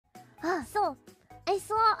So, I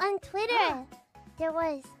saw on Twitter there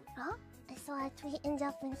was. I saw a tweet in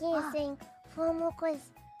Japanese saying FUWAMOCO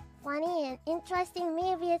is funny and interesting.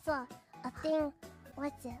 Maybe it's a thing.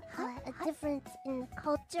 What's it? A difference in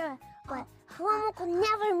culture. But FUWAMOCO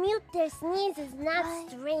never mute their sneezes.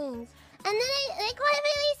 That's strange. And then they got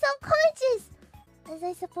really self-conscious. Was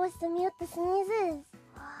I supposed to mute the sneezes?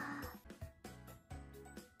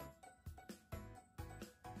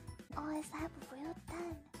 Oh, is that rude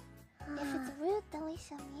then? If it's rude, then we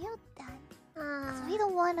should mute then. Because we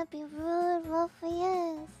don't want to be rude,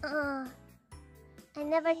 𝗲𝗲𝗆𝗆. I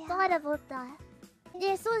never thought about that.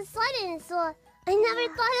 They're so sudden, so I never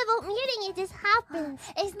thought about muting. It just happens.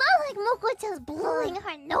 It's not like Moko-chan's blowing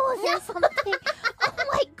her nose or something. Oh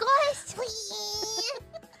my gosh!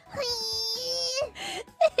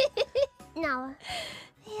 No.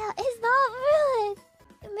 Yeah, it's not rude.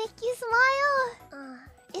 It make you smile.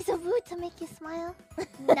 Is it rude to make you smile?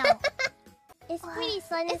 No. It's pretty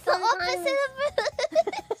funny. It's the opposite of rude.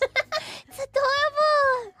 It's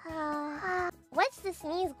adorable. What's the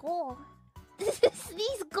sneeze goal?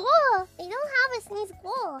 Sneeze goal? They don't have a sneeze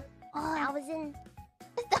goal. 1,000. 1,000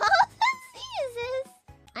 sneezes?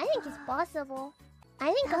 I think it's possible.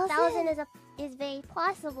 I think 1,000 is very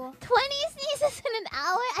possible. 20 sneezes in an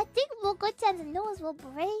hour? I think Moko-chan's nose will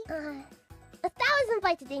break. 1,000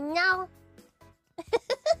 by today. No.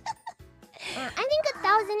 I think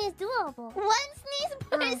 1,000 is doable. 1 sneeze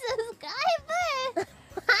per subscriber.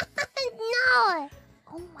 No.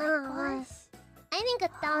 Oh my gosh. I think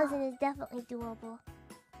 1,000 is definitely doable.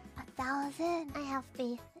 1,000. I have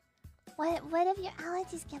faith. What if your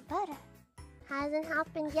allergies get better? Hasn't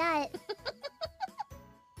happened yet.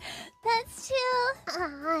 That's true.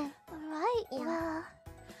 Alright. Yeah.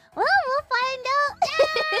 Well, we'll find out.